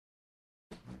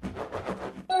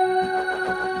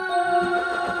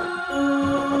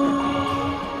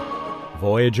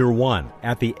Voyager 1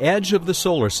 at the edge of the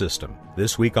solar system,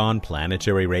 this week on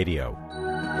Planetary Radio.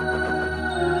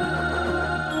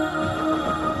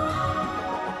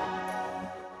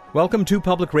 Welcome to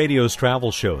Public Radio's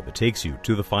travel show that takes you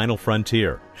to the final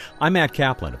frontier. I'm Matt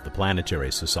Kaplan of the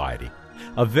Planetary Society.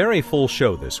 A very full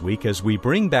show this week as we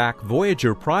bring back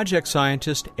Voyager project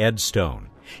scientist Ed Stone.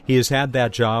 He has had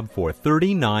that job for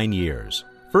 39 years.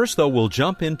 First, though, we'll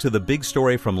jump into the big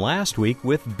story from last week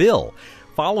with Bill,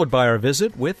 followed by our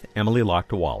visit with Emily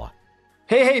Lakdawalla.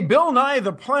 Hey, Bill Nye,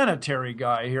 the planetary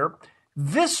guy here.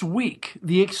 This week,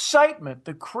 the excitement,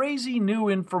 the crazy new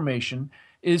information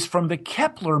is from the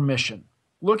Kepler mission,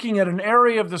 looking at an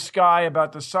area of the sky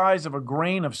about the size of a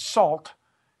grain of salt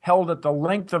held at the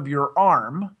length of your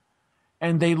arm,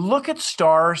 and they look at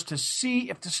stars to see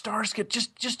if the stars get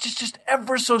just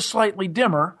ever so slightly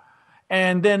dimmer,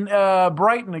 and then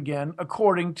brighten again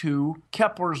according to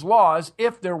Kepler's laws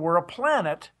if there were a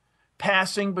planet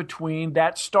passing between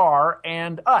that star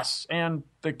and us and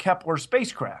the Kepler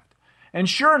spacecraft. And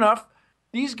sure enough,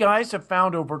 these guys have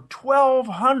found over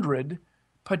 1,200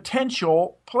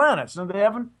 potential planets. Now, they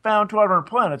haven't found 1,200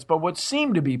 planets, but what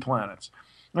seem to be planets.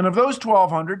 And of those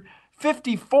 1,200,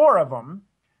 54 of them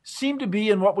seem to be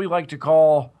in what we like to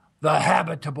call the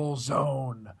habitable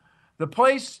zone. The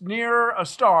place near a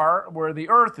star where the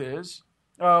Earth is,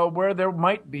 where there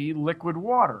might be liquid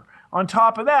water. On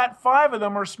top of that, 5 of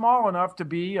them are small enough to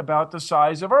be about the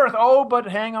size of Earth. Oh, but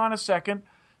hang on a second.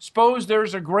 Suppose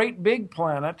there's a great big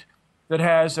planet that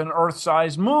has an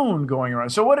Earth-sized moon going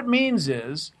around. So what it means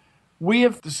is we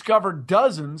have discovered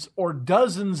dozens or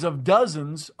dozens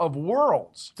of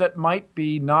worlds that might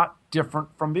be not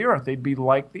different from the Earth. They'd be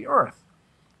like the Earth.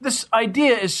 This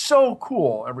idea is so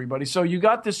cool, everybody. So you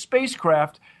got this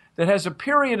spacecraft that has a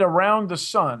period around the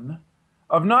sun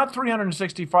of not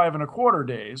 365 and a quarter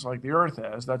days like the Earth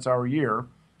has, that's our year,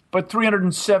 but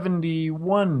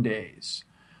 371 days.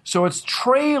 So it's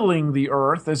trailing the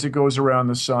Earth as it goes around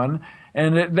the sun,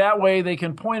 and that way they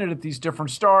can point it at these different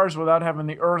stars without having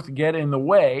the Earth get in the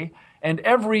way. And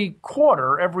every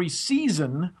quarter, every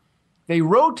season, they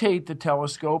rotate the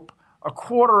telescope a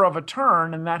quarter of a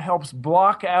turn, and that helps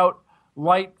block out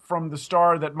light from the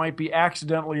star that might be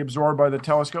accidentally absorbed by the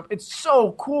telescope. It's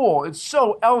so cool. It's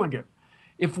so elegant.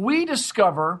 If we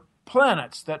discover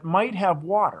planets that might have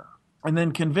water and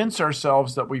then convince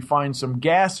ourselves that we find some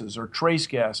gases or trace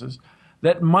gases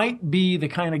that might be the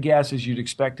kind of gases you'd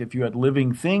expect if you had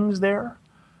living things there,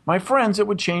 my friends, it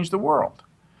would change the world.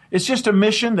 It's just a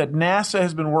mission that NASA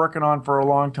has been working on for a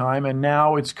long time, and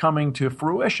now it's coming to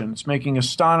fruition. It's making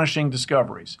astonishing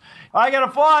discoveries. I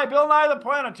gotta fly, Bill Nye the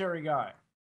planetary guy.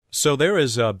 So there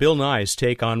is Bill Nye's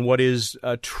take on what is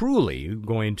truly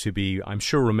going to be, I'm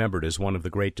sure, remembered as one of the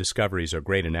great discoveries or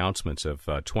great announcements of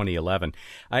 2011.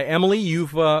 Emily,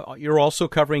 you're also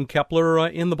covering Kepler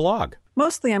in the blog.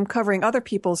 Mostly I'm covering other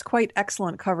people's quite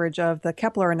excellent coverage of the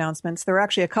Kepler announcements. There are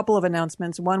actually a couple of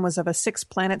announcements. One was of a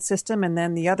 6-planet system, and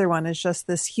then the other one is just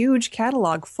this huge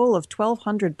catalog full of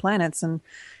 1,200 planets, and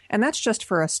that's just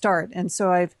for a start. And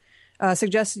so I've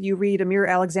suggested you read Amir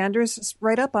Alexander's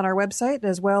write-up on our website,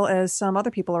 as well as some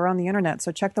other people around the internet.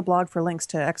 So check the blog for links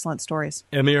to excellent stories.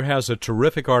 Amir has a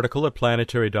terrific article at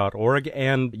planetary.org,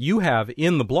 and you have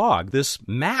in the blog this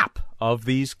map of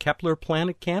these Kepler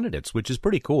planet candidates, which is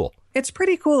pretty cool. It's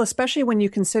pretty cool, especially when you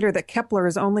consider that Kepler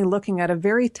is only looking at a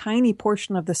very tiny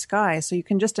portion of the sky. So you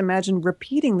can just imagine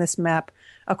repeating this map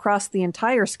across the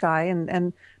entire sky,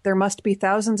 and there must be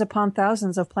thousands upon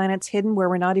thousands of planets hidden where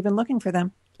we're not even looking for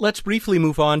them. Let's briefly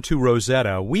move on to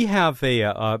Rosetta. We have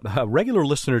a regular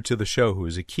listener to the show who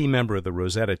is a key member of the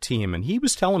Rosetta team, and he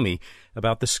was telling me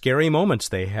about the scary moments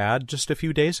they had just a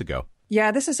few days ago.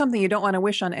 Yeah, this is something you don't want to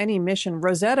wish on any mission.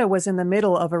 Rosetta was in the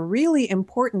middle of a really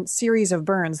important series of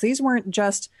burns. These weren't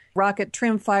just rocket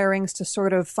trim firings to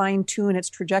sort of fine-tune its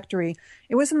trajectory.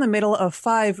 It was in the middle of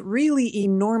 5 really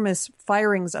enormous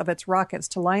firings of its rockets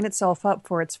to line itself up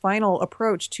for its final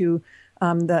approach to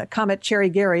the comet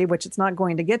Cherry-Gary, which it's not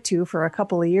going to get to for a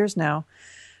couple of years now.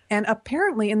 And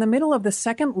apparently, in the middle of the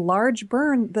second large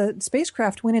burn, the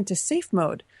spacecraft went into safe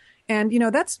mode. And,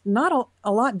 that's not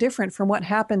a lot different from what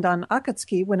happened on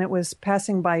Akatsuki when it was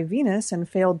passing by Venus and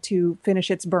failed to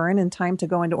finish its burn in time to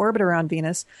go into orbit around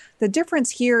Venus. The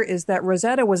difference here is that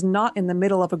Rosetta was not in the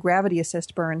middle of a gravity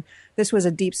assist burn. This was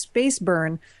a deep space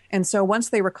burn. And so once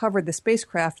they recovered the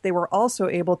spacecraft, they were also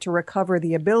able to recover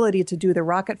the ability to do the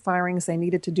rocket firings they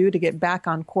needed to do to get back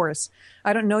on course.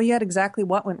 I don't know yet exactly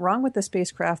what went wrong with the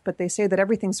spacecraft, but they say that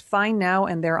everything's fine now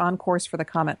and they're on course for the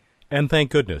comet. And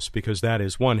thank goodness, because that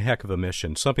is one heck of a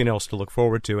mission, something else to look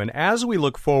forward to. And as we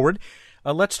look forward,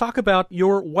 Let's talk about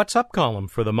your What's Up column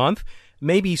for the month,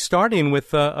 maybe starting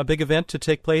with a big event to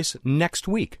take place next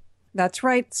week. That's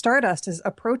right. Stardust is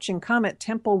approaching Comet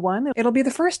Tempel 1. It'll be the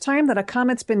first time that a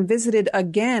comet's been visited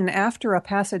again after a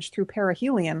passage through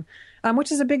perihelion,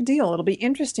 which is a big deal. It'll be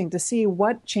interesting to see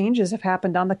what changes have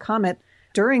happened on the comet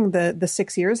during the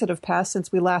 6 years that have passed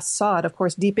since we last saw it. Of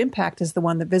course, Deep Impact is the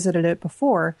one that visited it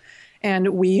before. And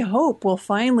we hope we'll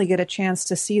finally get a chance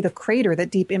to see the crater that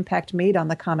Deep Impact made on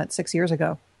the comet 6 years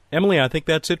ago. Emily, I think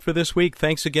that's it for this week.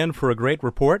 Thanks again for a great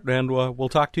report, and we'll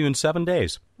talk to you in 7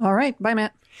 days. All right. Bye,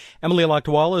 Matt. Emily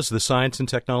Lakdawalla is the Science and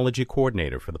Technology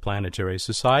Coordinator for the Planetary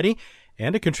Society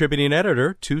and a contributing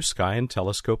editor to Sky and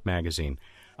Telescope magazine.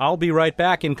 I'll be right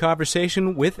back in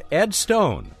conversation with Ed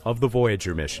Stone of the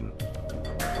Voyager mission.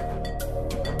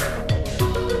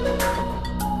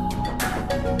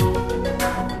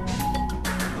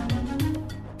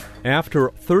 After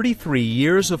 33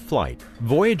 years of flight,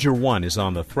 Voyager 1 is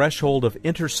on the threshold of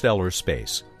interstellar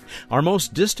space. Our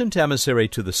most distant emissary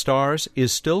to the stars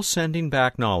is still sending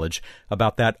back knowledge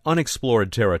about that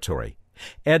unexplored territory.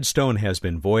 Ed Stone has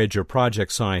been Voyager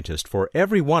project scientist for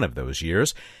every one of those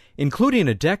years, including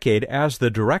a decade as the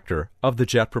director of the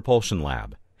Jet Propulsion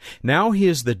Lab. Now he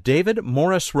is the David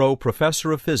Morris Rowe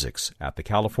Professor of Physics at the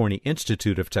California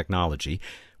Institute of Technology,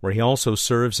 where he also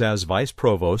serves as Vice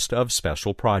Provost of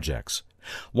Special Projects.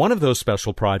 One of those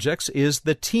special projects is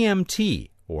the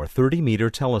TMT, or 30-meter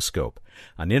telescope,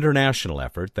 an international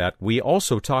effort that we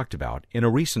also talked about in a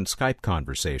recent Skype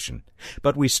conversation.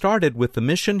 But we started with the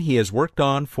mission he has worked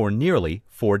on for nearly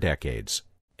 4 decades.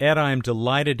 Ed, I'm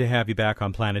delighted to have you back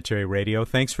on Planetary Radio.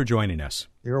 Thanks for joining us.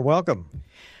 You're welcome.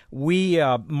 We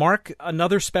mark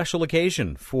another special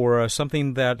occasion for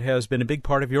something that has been a big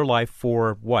part of your life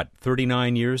for,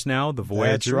 39 years now, the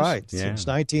Voyagers? That's right, since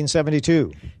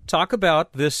 1972. Talk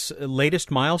about this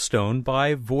latest milestone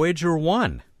by Voyager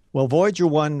 1. Well, Voyager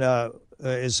 1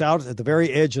 is out at the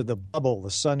very edge of the bubble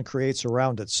the sun creates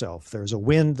around itself. There's a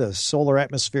wind, the solar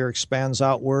atmosphere expands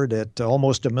outward at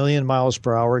almost 1 million miles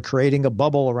per hour, creating a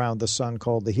bubble around the sun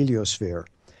called the heliosphere.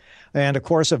 And, of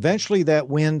course, eventually that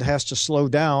wind has to slow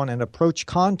down and approach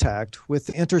contact with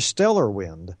the interstellar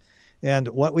wind. And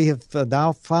what we have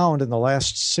now found in the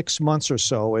last 6 months or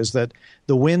so is that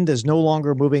the wind is no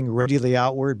longer moving radially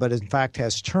outward, but in fact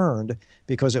has turned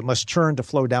because it must turn to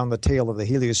flow down the tail of the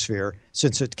heliosphere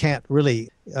since it can't really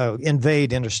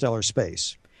invade interstellar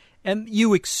space. And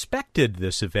you expected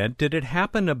this event. Did it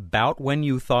happen about when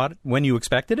you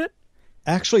expected it?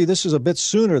 Actually, this is a bit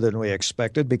sooner than we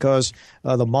expected because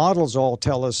the models all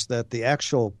tell us that the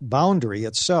actual boundary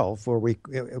itself, where we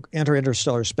enter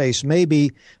interstellar space, may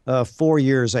be 4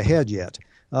 years ahead yet.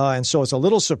 And so it's a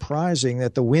little surprising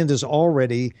that the wind is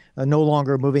already no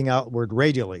longer moving outward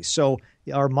radially. So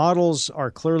our models are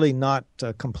clearly not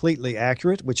completely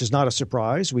accurate, which is not a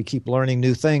surprise. We keep learning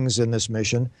new things in this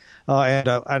mission. And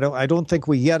I don't think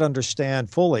we yet understand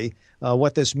fully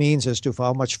what this means as to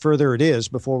how much further it is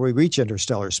before we reach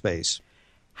interstellar space.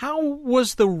 How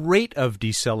was the rate of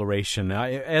deceleration?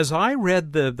 As I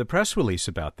read the press release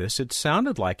about this, it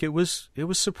sounded like it was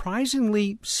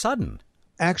surprisingly sudden.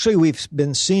 Actually, we've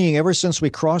been seeing ever since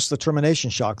we crossed the termination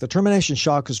shock. The termination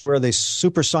shock is where the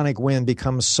supersonic wind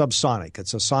becomes subsonic.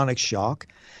 It's a sonic shock.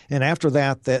 And after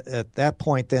that, at that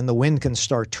point, then the wind can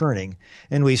start turning.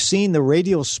 And we've seen the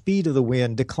radial speed of the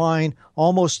wind decline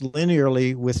almost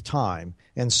linearly with time.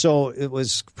 And so it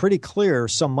was pretty clear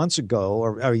some months ago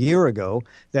or a year ago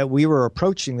that we were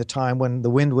approaching the time when the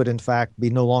wind would, in fact, be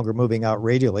no longer moving out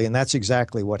radially. And that's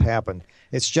exactly what happened.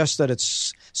 It's just that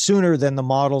it's sooner than the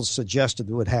models suggested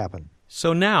would happen.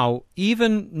 So now,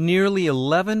 even nearly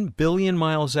 11 billion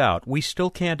miles out, we still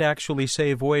can't actually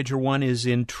say Voyager 1 is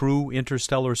in true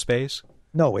interstellar space?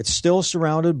 No, it's still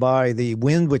surrounded by the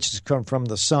wind which has come from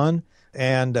the sun,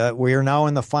 and we are now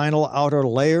in the final outer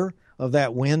layer of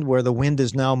that wind where the wind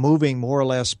is now moving more or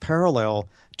less parallel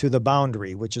to the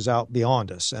boundary, which is out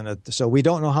beyond us. And so we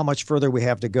don't know how much further we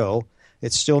have to go.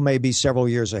 It still may be several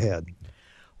years ahead.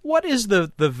 What is the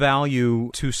value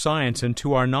to science and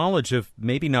to our knowledge of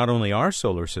maybe not only our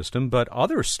solar system, but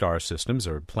other star systems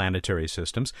or planetary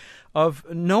systems, of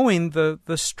knowing the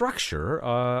structure,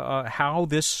 how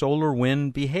this solar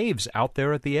wind behaves out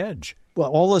there at the edge?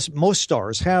 Well, most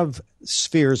stars have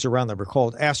spheres around them. They're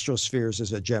called astrospheres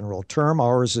as a general term.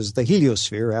 Ours is the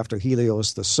heliosphere, after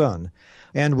Helios, the sun.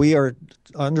 And we are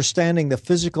understanding the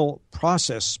physical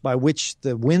process by which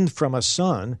the wind from a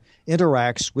sun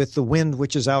interacts with the wind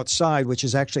which is outside, which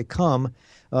has actually come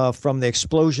from the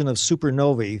explosion of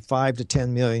supernovae 5 to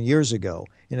 10 million years ago.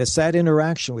 And it's that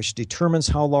interaction which determines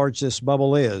how large this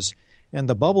bubble is. And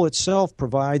the bubble itself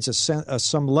provides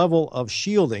some level of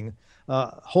shielding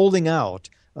holding out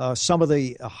some of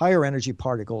the higher energy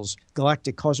particles,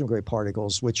 galactic cosmic ray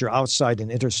particles, which are outside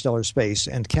in interstellar space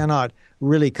and cannot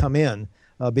really come in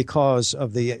because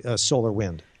of the solar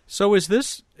wind. So is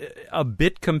this a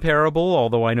bit comparable,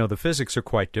 although I know the physics are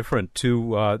quite different,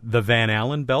 to the Van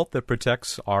Allen belt that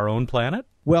protects our own planet?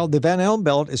 Well, the Van Allen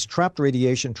belt is trapped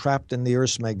radiation trapped in the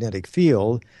Earth's magnetic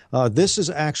field. This is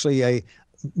actually a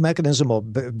mechanism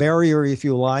of barrier, if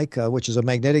you like, which is a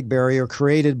magnetic barrier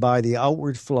created by the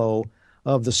outward flow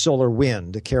of the solar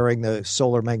wind carrying the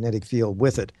solar magnetic field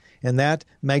with it. And that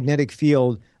magnetic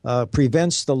field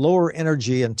prevents the lower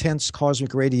energy intense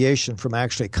cosmic radiation from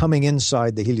actually coming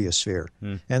inside the heliosphere.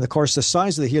 And of course, the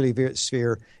size of the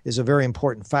heliosphere is a very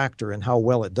important factor in how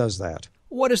well it does that.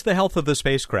 What is the health of the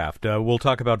spacecraft? We'll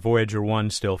talk about Voyager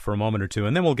 1 still for a moment or two,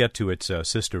 and then we'll get to its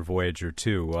sister Voyager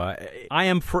 2. I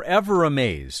am forever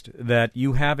amazed that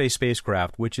you have a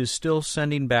spacecraft which is still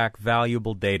sending back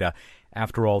valuable data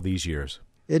after all these years.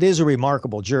 It is a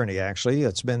remarkable journey, actually.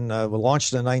 It's been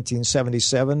launched in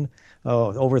 1977,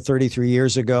 over 33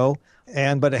 years ago,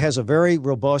 but it has a very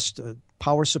robust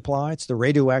power supply. It's the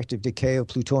radioactive decay of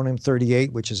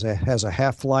plutonium-38, which has a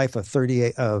half-life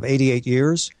of 88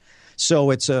 years.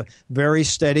 So it's a very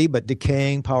steady but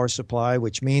decaying power supply,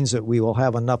 which means that we will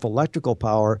have enough electrical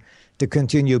power to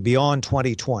continue beyond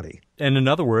 2020. And in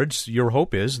other words, your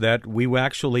hope is that we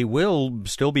actually will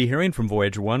still be hearing from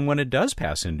Voyager 1 when it does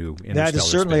pass into interstellar That is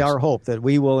certainly space. our hope, that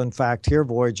we will in fact hear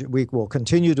Voyager. We will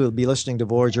continue to be listening to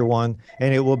Voyager 1,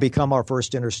 and it will become our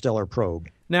first interstellar probe.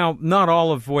 Now, not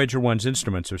all of Voyager 1's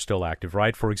instruments are still active,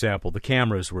 right? For example, the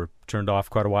cameras were turned off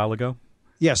quite a while ago.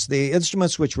 Yes, the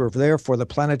instruments which were there for the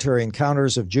planetary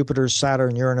encounters of Jupiter,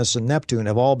 Saturn, Uranus, and Neptune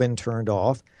have all been turned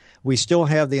off. We still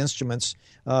have the instruments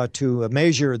to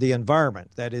measure the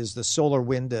environment, that is the solar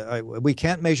wind. We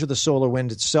can't measure the solar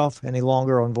wind itself any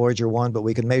longer on Voyager 1, but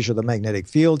we can measure the magnetic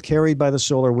field carried by the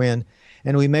solar wind,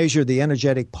 and we measure the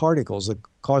energetic particles, the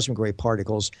cosmic ray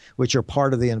particles, which are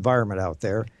part of the environment out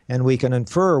there, and we can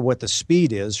infer what the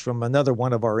speed is from another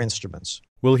one of our instruments.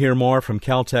 We'll hear more from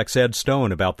Caltech's Ed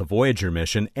Stone about the Voyager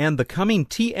mission and the coming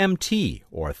TMT,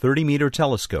 or 30-meter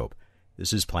telescope.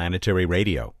 This is Planetary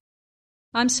Radio.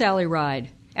 I'm Sally Ride.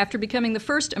 After becoming the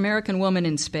first American woman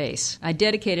in space, I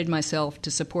dedicated myself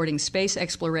to supporting space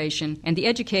exploration and the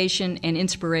education and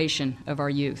inspiration of our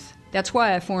youth. That's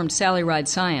why I formed Sally Ride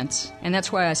Science, and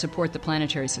that's why I support the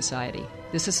Planetary Society.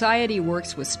 The Society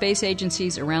works with space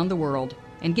agencies around the world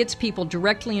and gets people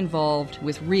directly involved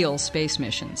with real space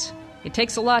missions. It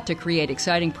takes a lot to create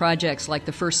exciting projects like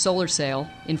the first solar sail,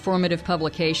 informative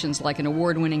publications like an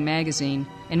award-winning magazine,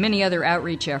 and many other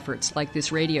outreach efforts like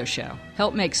this radio show.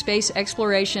 Help make space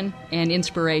exploration and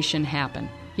inspiration happen.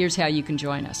 Here's how you can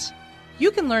join us.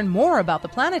 You can learn more about the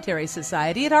Planetary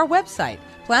Society at our website,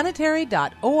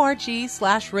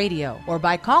 planetary.org/radio, or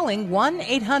by calling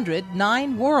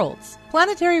 1-800-9-WORLDS.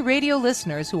 Planetary Radio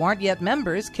listeners who aren't yet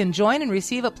members can join and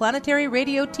receive a Planetary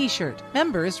Radio t-shirt.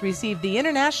 Members receive the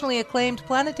internationally acclaimed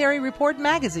Planetary Report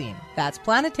magazine. That's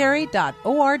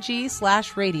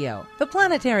planetary.org/radio. The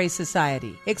Planetary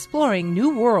Society, exploring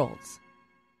new worlds.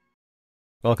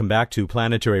 Welcome back to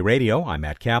Planetary Radio. I'm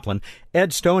Matt Kaplan.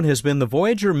 Ed Stone has been the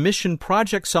Voyager mission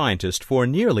project scientist for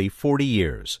nearly 40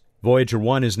 years. Voyager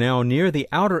 1 is now near the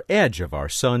outer edge of our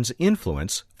sun's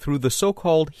influence through the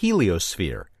so-called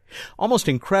heliosphere. Almost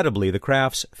incredibly, the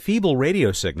craft's feeble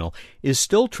radio signal is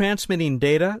still transmitting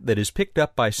data that is picked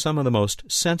up by some of the most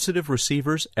sensitive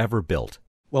receivers ever built.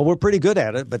 Well, we're pretty good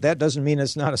at it, but that doesn't mean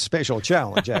it's not a special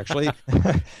challenge, actually.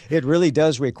 It really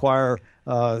does require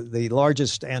the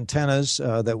largest antennas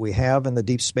that we have in the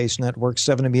Deep Space Network,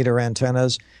 70-meter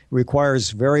antennas. It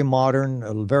requires very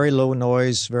modern, very low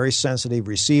noise, very sensitive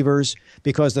receivers,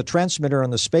 because the transmitter on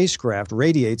the spacecraft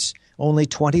radiates only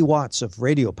 20 watts of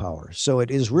radio power. So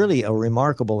it is really a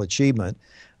remarkable achievement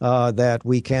that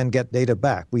we can get data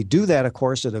back. We do that, of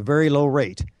course, at a very low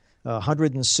rate.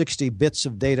 160 bits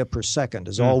of data per second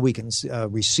is all we can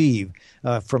receive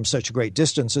from such great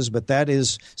distances, but that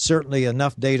is certainly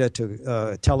enough data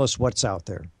to tell us what's out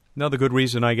there. Another good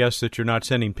reason, I guess, that you're not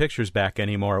sending pictures back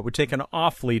anymore. It would take an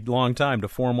awfully long time to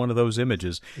form one of those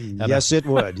images. Yes, it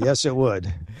would. Yes, it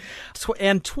would.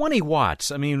 And 20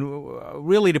 watts, I mean,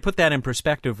 really, to put that in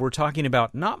perspective, we're talking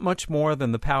about not much more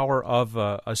than the power of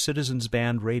a Citizens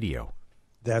Band radio.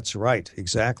 That's right,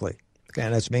 exactly.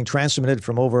 And it's being transmitted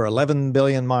from over 11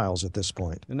 billion miles at this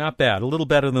point. Not bad. A little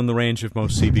better than the range of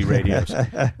most CB radios.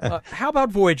 How about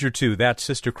Voyager 2, that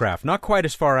sister craft? Not quite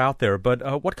as far out there,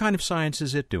 but what kind of science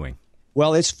is it doing?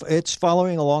 Well, it's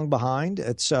following along behind.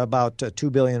 It's about 2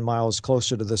 billion miles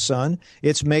closer to the sun.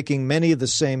 It's making many of the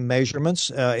same measurements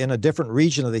in a different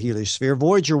region of the heliosphere.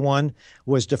 Voyager 1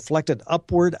 was deflected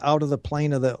upward out of the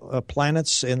plane of the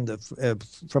planets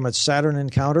from its Saturn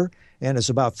encounter, and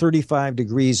is about 35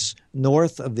 degrees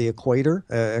north of the equator,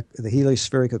 the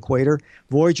heliospheric equator.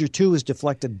 Voyager 2 was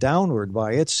deflected downward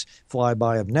by its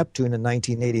flyby of Neptune in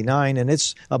 1989, and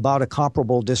it's about a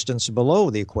comparable distance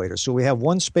below the equator. So we have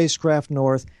one spacecraft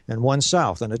north and one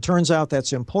south. And it turns out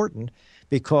that's important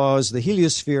because the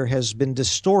heliosphere has been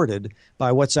distorted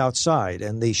by what's outside.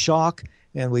 And the shock,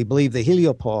 and we believe the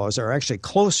heliopause, are actually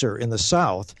closer in the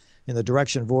south, in the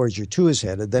direction Voyager 2 is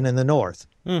headed, than in the north.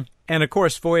 And, of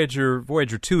course, Voyager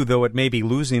 2, though it may be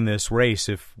losing this race,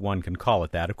 if one can call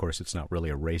it that, of course, it's not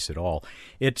really a race at all,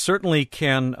 it certainly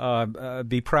can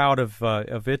be proud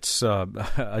of its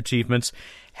achievements,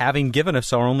 having given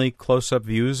us our only close-up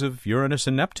views of Uranus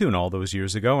and Neptune all those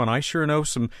years ago. And I sure know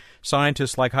some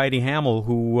scientists like Heidi Hammel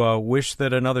who wish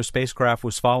that another spacecraft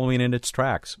was following in its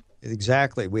tracks.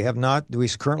 Exactly. We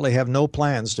currently have no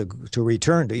plans to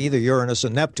return to either Uranus or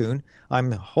Neptune.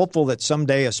 I'm hopeful that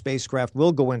someday a spacecraft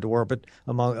will go into orbit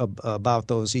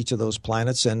about each of those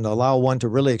planets and allow one to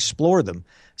really explore them.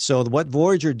 So what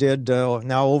Voyager did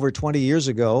now over 20 years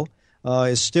ago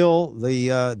is still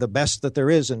the best that there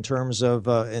is in terms of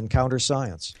encounter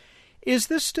science. Is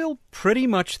this still pretty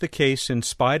much the case in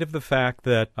spite of the fact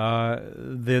that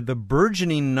the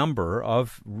burgeoning number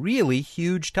of really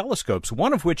huge telescopes,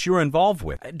 one of which you're involved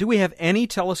with? Do we have any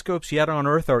telescopes yet on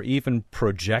Earth or even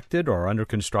projected or under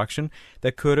construction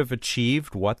that could have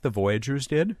achieved what the Voyagers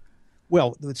did?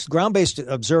 Well, ground-based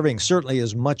observing certainly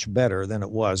is much better than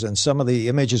it was, and some of the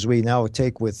images we now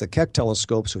take with the Keck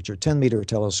telescopes, which are 10-meter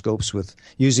telescopes with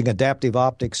using adaptive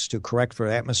optics to correct for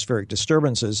atmospheric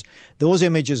disturbances, those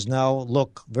images now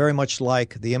look very much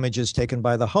like the images taken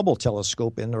by the Hubble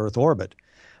telescope in Earth orbit.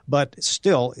 But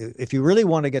still, if you really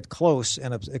want to get close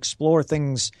and explore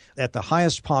things at the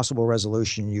highest possible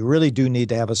resolution, you really do need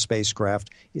to have a spacecraft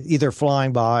either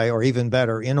flying by or even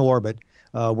better in orbit,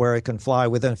 where it can fly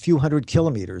within a few hundred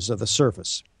kilometers of the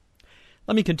surface.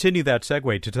 Let me continue that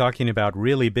segue to talking about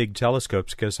really big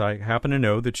telescopes, because I happen to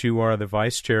know that you are the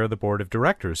vice chair of the board of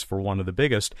directors for one of the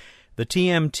biggest, the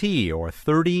TMT, or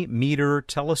 30-meter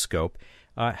telescope.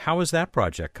 How is that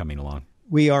project coming along?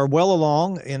 We are well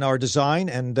along in our design,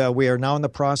 and we are now in the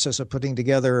process of putting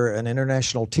together an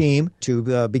international team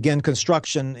to begin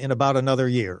construction in about another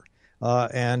year.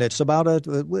 And it's about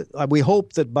we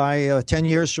hope that by 10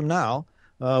 years from now,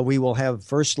 we will have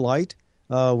first light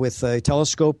with a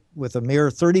telescope with a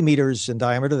mirror 30 meters in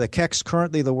diameter. The Keck's,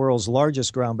 currently the world's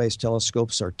largest ground-based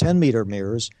telescopes, are 10-meter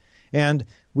mirrors. And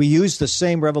we use the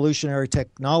same revolutionary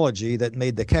technology that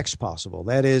made the Keck's possible.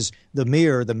 That is, the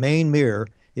mirror, the main mirror,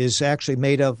 is actually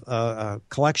made of a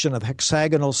collection of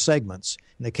hexagonal segments.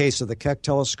 In the case of the Keck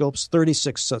telescopes,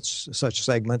 36 such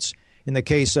segments. In the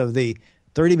case of the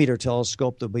 30-meter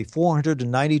telescope, there'll be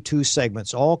 492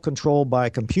 segments, all controlled by a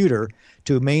computer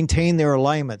to maintain their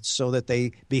alignment so that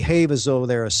they behave as though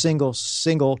they're a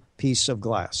single piece of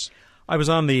glass. I was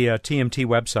on the TMT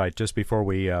website just before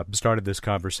we started this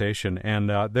conversation, and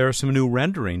there are some new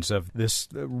renderings of this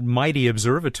mighty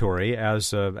observatory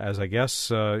as I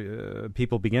guess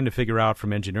people begin to figure out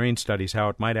from engineering studies how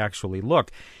it might actually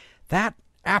look. That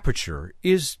aperture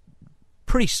is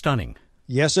pretty stunning.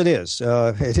 Yes, it is.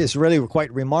 It is really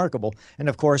quite remarkable. And,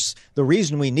 of course, the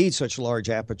reason we need such large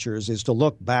apertures is to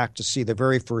look back to see the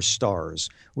very first stars.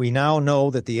 We now know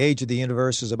that the age of the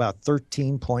universe is about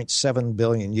 13.7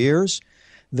 billion years,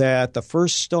 that the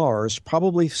first stars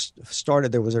probably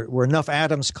started, were enough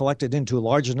atoms collected into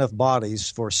large enough bodies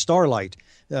for starlight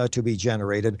to be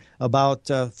generated about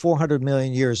 400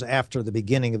 million years after the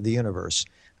beginning of the universe.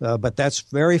 But that's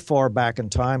very far back in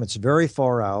time. It's very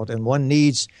far out, and one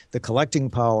needs the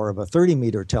collecting power of a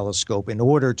 30-meter telescope in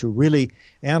order to really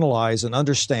analyze and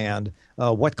understand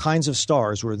what kinds of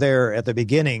stars were there at the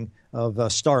beginning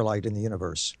of starlight in the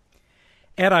universe.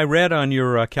 Ed, I read on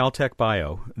your Caltech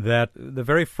bio that the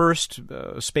very first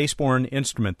spaceborne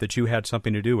instrument that you had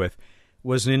something to do with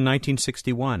was in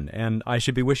 1961, and I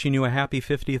should be wishing you a happy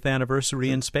 50th anniversary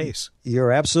in space.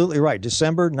 You're absolutely right.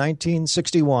 December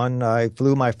 1961, I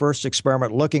flew my first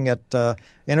experiment looking at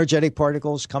energetic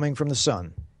particles coming from the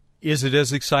sun. Is it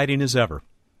as exciting as ever?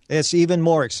 It's even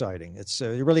more exciting. It's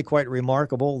really quite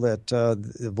remarkable that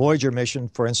the Voyager mission,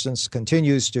 for instance,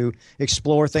 continues to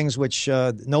explore things which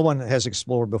no one has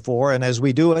explored before. And as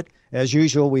we do it, as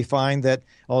usual, we find that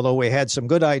although we had some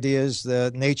good ideas,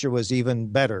 the nature was even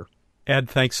better. Ed,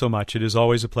 thanks so much. It is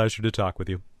always a pleasure to talk with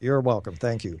you. You're welcome.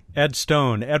 Thank you. Ed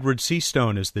Stone, Edward C.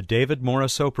 Stone, is the David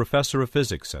Morisseau Professor of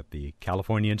Physics at the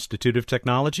California Institute of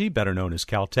Technology, better known as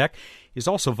Caltech. He's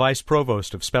also Vice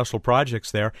Provost of Special Projects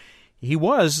there. He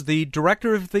was the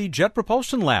director of the Jet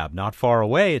Propulsion Lab not far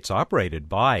away. It's operated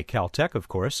by Caltech, of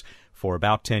course, for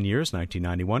about 10 years,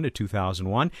 1991 to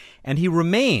 2001, and he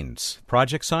remains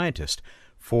project scientist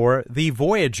for the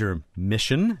Voyager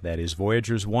mission, that is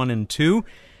Voyagers 1 and 2.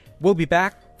 We'll be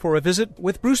back for a visit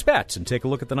with Bruce Betts and take a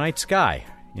look at the night sky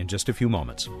in just a few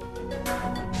moments.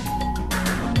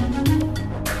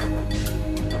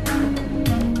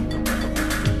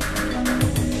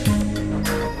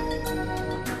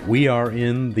 We are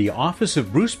in the office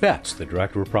of Bruce Betts, the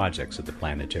Director of Projects at the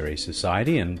Planetary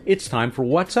Society, and it's time for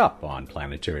What's Up on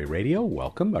Planetary Radio.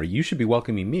 Welcome, or you should be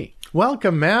welcoming me.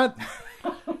 Welcome, Matt.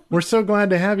 We're so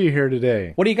glad to have you here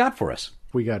today. What do you got for us?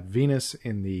 We got Venus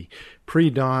in the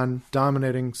pre-dawn,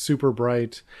 dominating, super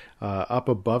bright. Up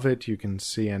above it, you can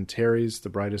see Antares, the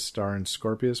brightest star in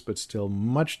Scorpius, but still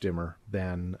much dimmer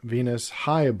than Venus.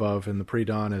 High above in the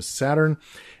pre-dawn is Saturn.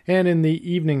 And in the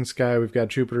evening sky, we've got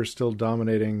Jupiter still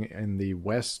dominating in the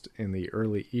west in the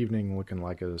early evening, looking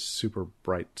like a super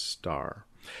bright star.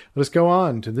 Let us go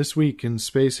on to this week in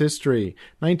space history.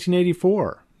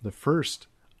 1984, the first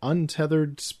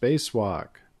untethered spacewalk.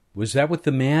 Was that with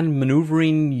the Manned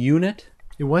Maneuvering Unit?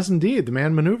 It was indeed the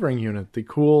Manned Maneuvering Unit, the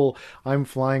cool I'm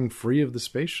flying free of the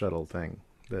space shuttle thing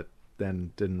that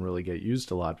then didn't really get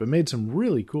used a lot, but made some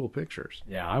really cool pictures.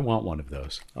 Yeah, I want one of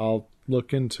those. I'll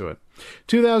look into it.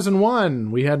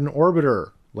 2001, we had an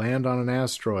orbiter land on an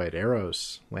asteroid.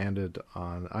 Eros landed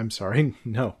on...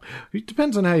 no. It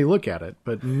depends on how you look at it,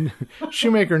 but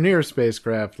Shoemaker-Near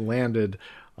spacecraft landed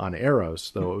on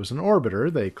Eros. Though it was an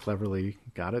orbiter, they cleverly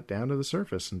got it down to the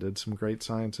surface and did some great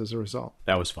science as a result.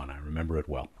 That was fun. I remember it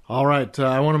well. All right.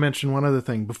 I want to mention one other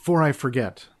thing before I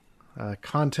forget. A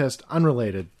contest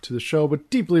unrelated to the show, but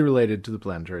deeply related to the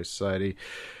Planetary Society.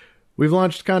 We've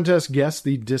launched a contest, Guess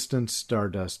the Distance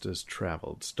Stardust Has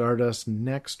Traveled. Stardust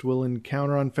Next will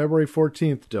encounter on February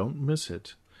 14th. Don't miss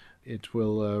it. It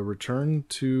will return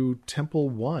to Temple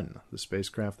 1, the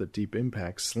spacecraft that Deep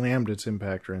Impact slammed its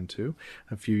impactor into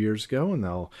a few years ago, and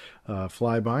they'll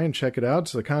fly by and check it out.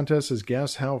 So the contest is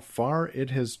Guess How Far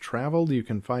It Has Traveled. You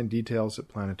can find details at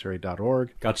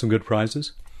planetary.org. Got some good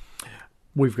prizes?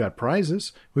 We've got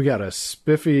prizes. We got a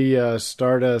spiffy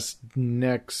Stardust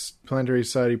Next Planetary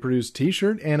Society produced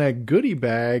t-shirt and a goodie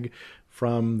bag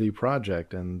from the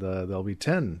project, and there'll be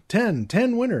 10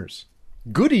 winners.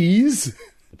 Goodies!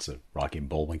 It's a Rocky and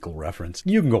Bullwinkle reference.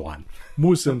 You can go on.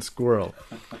 Moose and squirrel.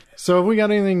 So have we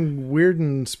got anything weird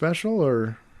and special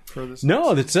or for this?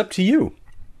 No, that's up to you.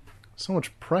 So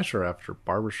much pressure after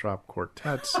barbershop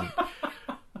quartets and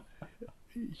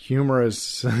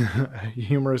humorous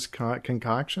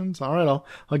concoctions. All right,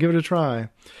 I'll give it a try.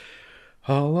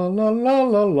 La la la la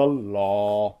la la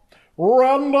la.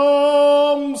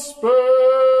 Random space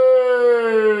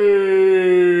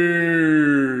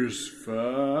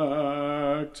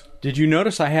fact. Did you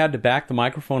notice I had to back the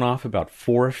microphone off about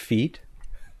 4 feet?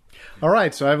 All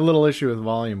right, so I have a little issue with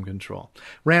volume control.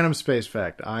 Random space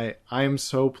fact. I am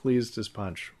so pleased as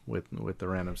punch with the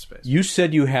random space. You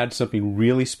said you had something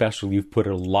really special. You've put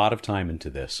a lot of time into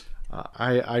this.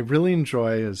 I really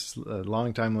enjoy, as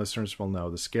longtime listeners will know,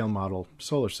 the scale model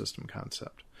solar system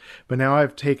concept. But now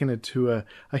I've taken it to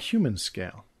a human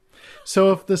scale.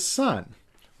 So if the sun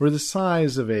were the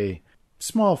size of a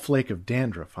small flake of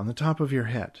dandruff on the top of your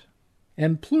head,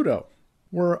 and Pluto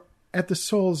were at the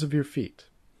soles of your feet,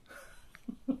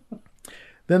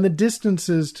 then the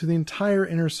distances to the entire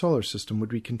inner solar system would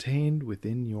be contained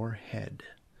within your head.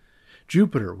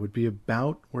 Jupiter would be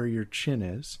about where your chin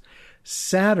is.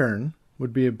 Saturn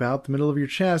would be about the middle of your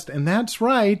chest. And that's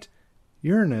right,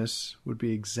 Uranus would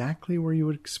be exactly where you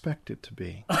would expect it to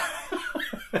be.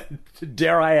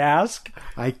 Dare I ask?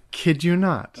 I kid you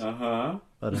not. Uh-huh.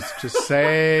 Let us just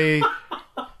say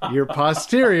your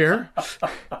posterior.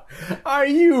 Are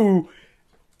you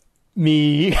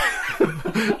me?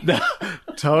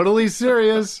 Totally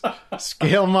serious.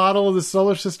 Scale model of the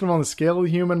solar system on the scale of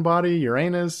the human body.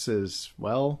 Uranus is,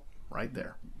 well, right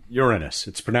there. Uranus.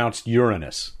 It's pronounced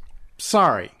Uranus.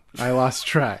 Sorry, I lost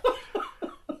track.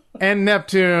 And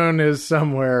Neptune is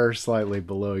somewhere slightly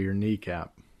below your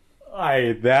kneecap.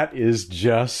 That is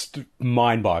just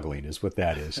mind-boggling, is what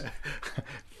that is.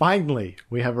 Finally,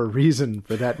 we have a reason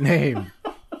for that name.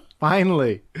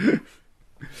 Finally.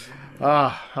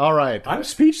 All right. I'm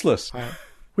speechless.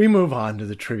 We move on to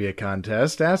the trivia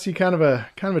contest. Asked you kind of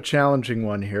a challenging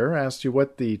one here. Asked you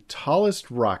what the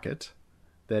tallest rocket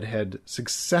that had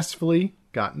successfully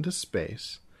gotten to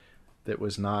space that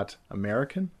was not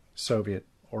American, Soviet,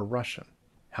 or Russian.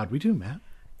 How'd we do, Matt?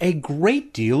 A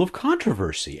great deal of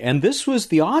controversy. And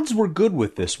the odds were good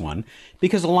with this one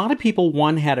because a lot of people,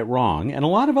 one, had it wrong, and a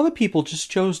lot of other people just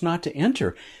chose not to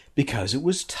enter because it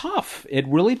was tough. It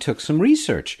really took some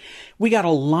research. We got a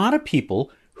lot of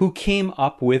people who came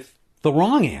up with the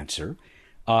wrong answer.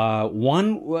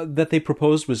 One that they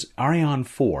proposed was Ariane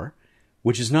 4,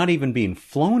 which is not even being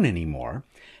flown anymore,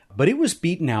 but it was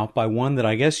beaten out by one that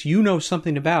I guess you know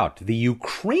something about, the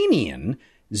Ukrainian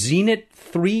Zenit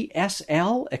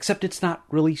 3SL, except it's not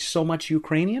really so much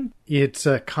Ukrainian. It's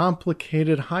a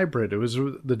complicated hybrid.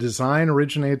 The design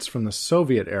originates from the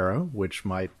Soviet era, which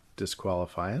might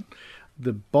disqualify it.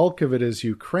 The bulk of it is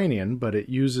Ukrainian, but it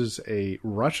uses a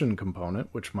Russian component,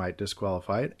 which might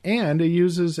disqualify it, and it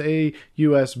uses a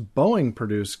U.S.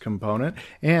 Boeing-produced component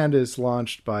and is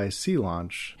launched by Sea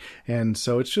Launch. And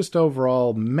so it's just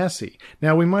overall messy.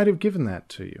 Now, we might have given that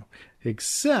to you,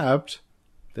 except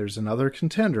there's another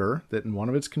contender that in one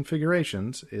of its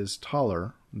configurations is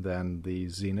taller than the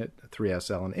Zenit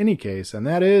 3SL in any case, and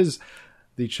that is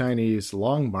the Chinese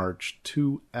Long March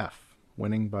 2F.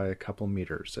 Winning by a couple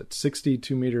meters at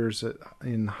 62 meters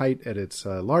in height at its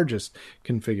largest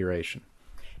configuration.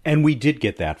 And we did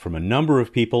get that from a number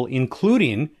of people,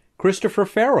 including Christopher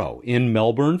Farrow in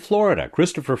Melbourne, Florida.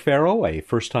 Christopher Farrow, a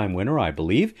first-time winner, I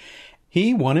believe.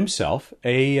 He won himself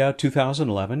a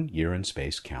 2011 Year in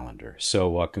Space calendar.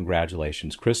 So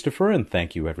congratulations, Christopher, and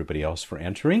thank you, everybody else, for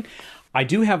entering. I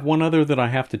do have one other that I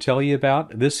have to tell you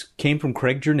about. This came from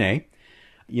Craig Journay.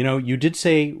 You know, you did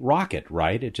say rocket,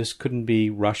 right? It just couldn't be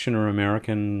Russian or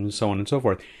American, so on and so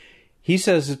forth. He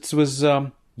says it was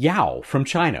Yao from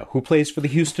China, who plays for the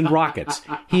Houston Rockets.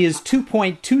 He is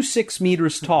 2.26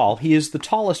 meters tall. He is the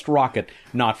tallest rocket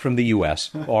not from the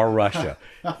U.S. or Russia.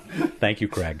 Thank you,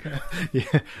 Craig.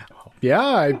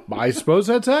 Yeah, I suppose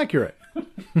that's accurate.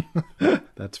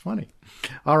 That's funny.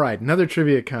 All right, another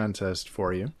trivia contest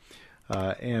for you.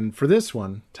 And for this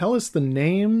one, tell us the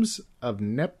names of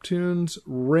Neptune's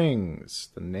rings.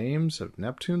 The names of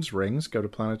Neptune's rings. Go to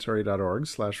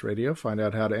planetary.org/radio. Find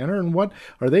out how to enter and what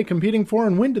are they competing for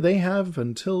and when do they have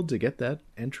until to get that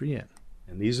entry in.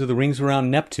 And these are the rings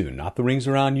around Neptune, not the rings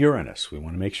around Uranus. We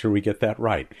want to make sure we get that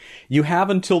right. You have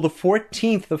until the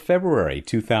 14th of February,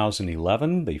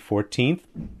 2011, the 14th,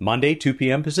 Monday, 2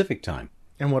 p.m. Pacific time.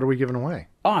 And what are we giving away?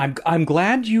 Oh, I'm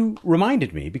glad you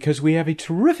reminded me because we have a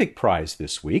terrific prize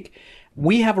this week.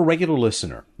 We have a regular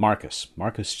listener, Marcus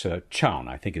Chown,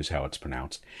 I think is how it's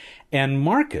pronounced. And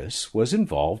Marcus was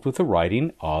involved with the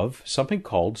writing of something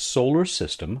called Solar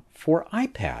System for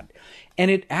iPad.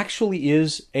 And it actually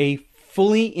is a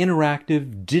fully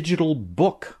interactive digital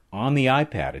book on the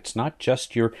iPad. It's not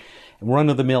just your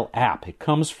run-of-the-mill app. It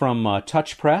comes from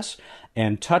TouchPress.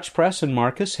 And TouchPress and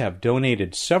Marcus have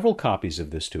donated several copies of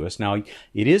this to us. Now,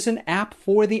 it is an app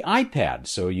for the iPad,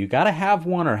 so you got to have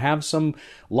one or have some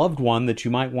loved one that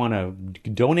you might want to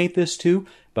donate this to.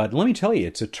 But let me tell you,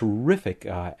 it's a terrific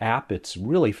app. It's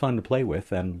really fun to play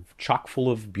with and chock full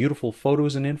of beautiful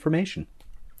photos and information.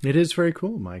 It is very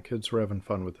cool. My kids were having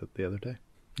fun with it the other day.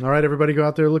 All right, everybody, go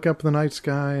out there, look up in the night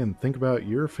sky, and think about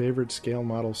your favorite scale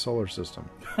model solar system.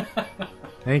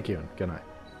 Thank you, and good night.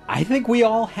 I think we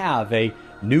all have a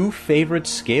new favorite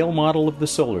scale model of the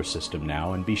solar system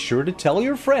now, and be sure to tell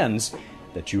your friends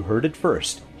that you heard it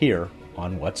first here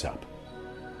on What's Up.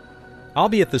 I'll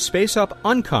be at the Space Up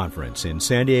Unconference in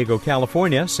San Diego,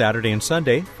 California, Saturday and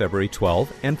Sunday, February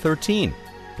 12 and 13.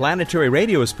 Planetary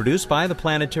Radio is produced by the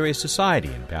Planetary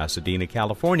Society in Pasadena,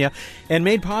 California, and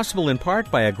made possible in part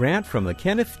by a grant from the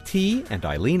Kenneth T. and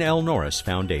Eileen L. Norris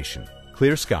Foundation.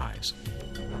 Clear skies.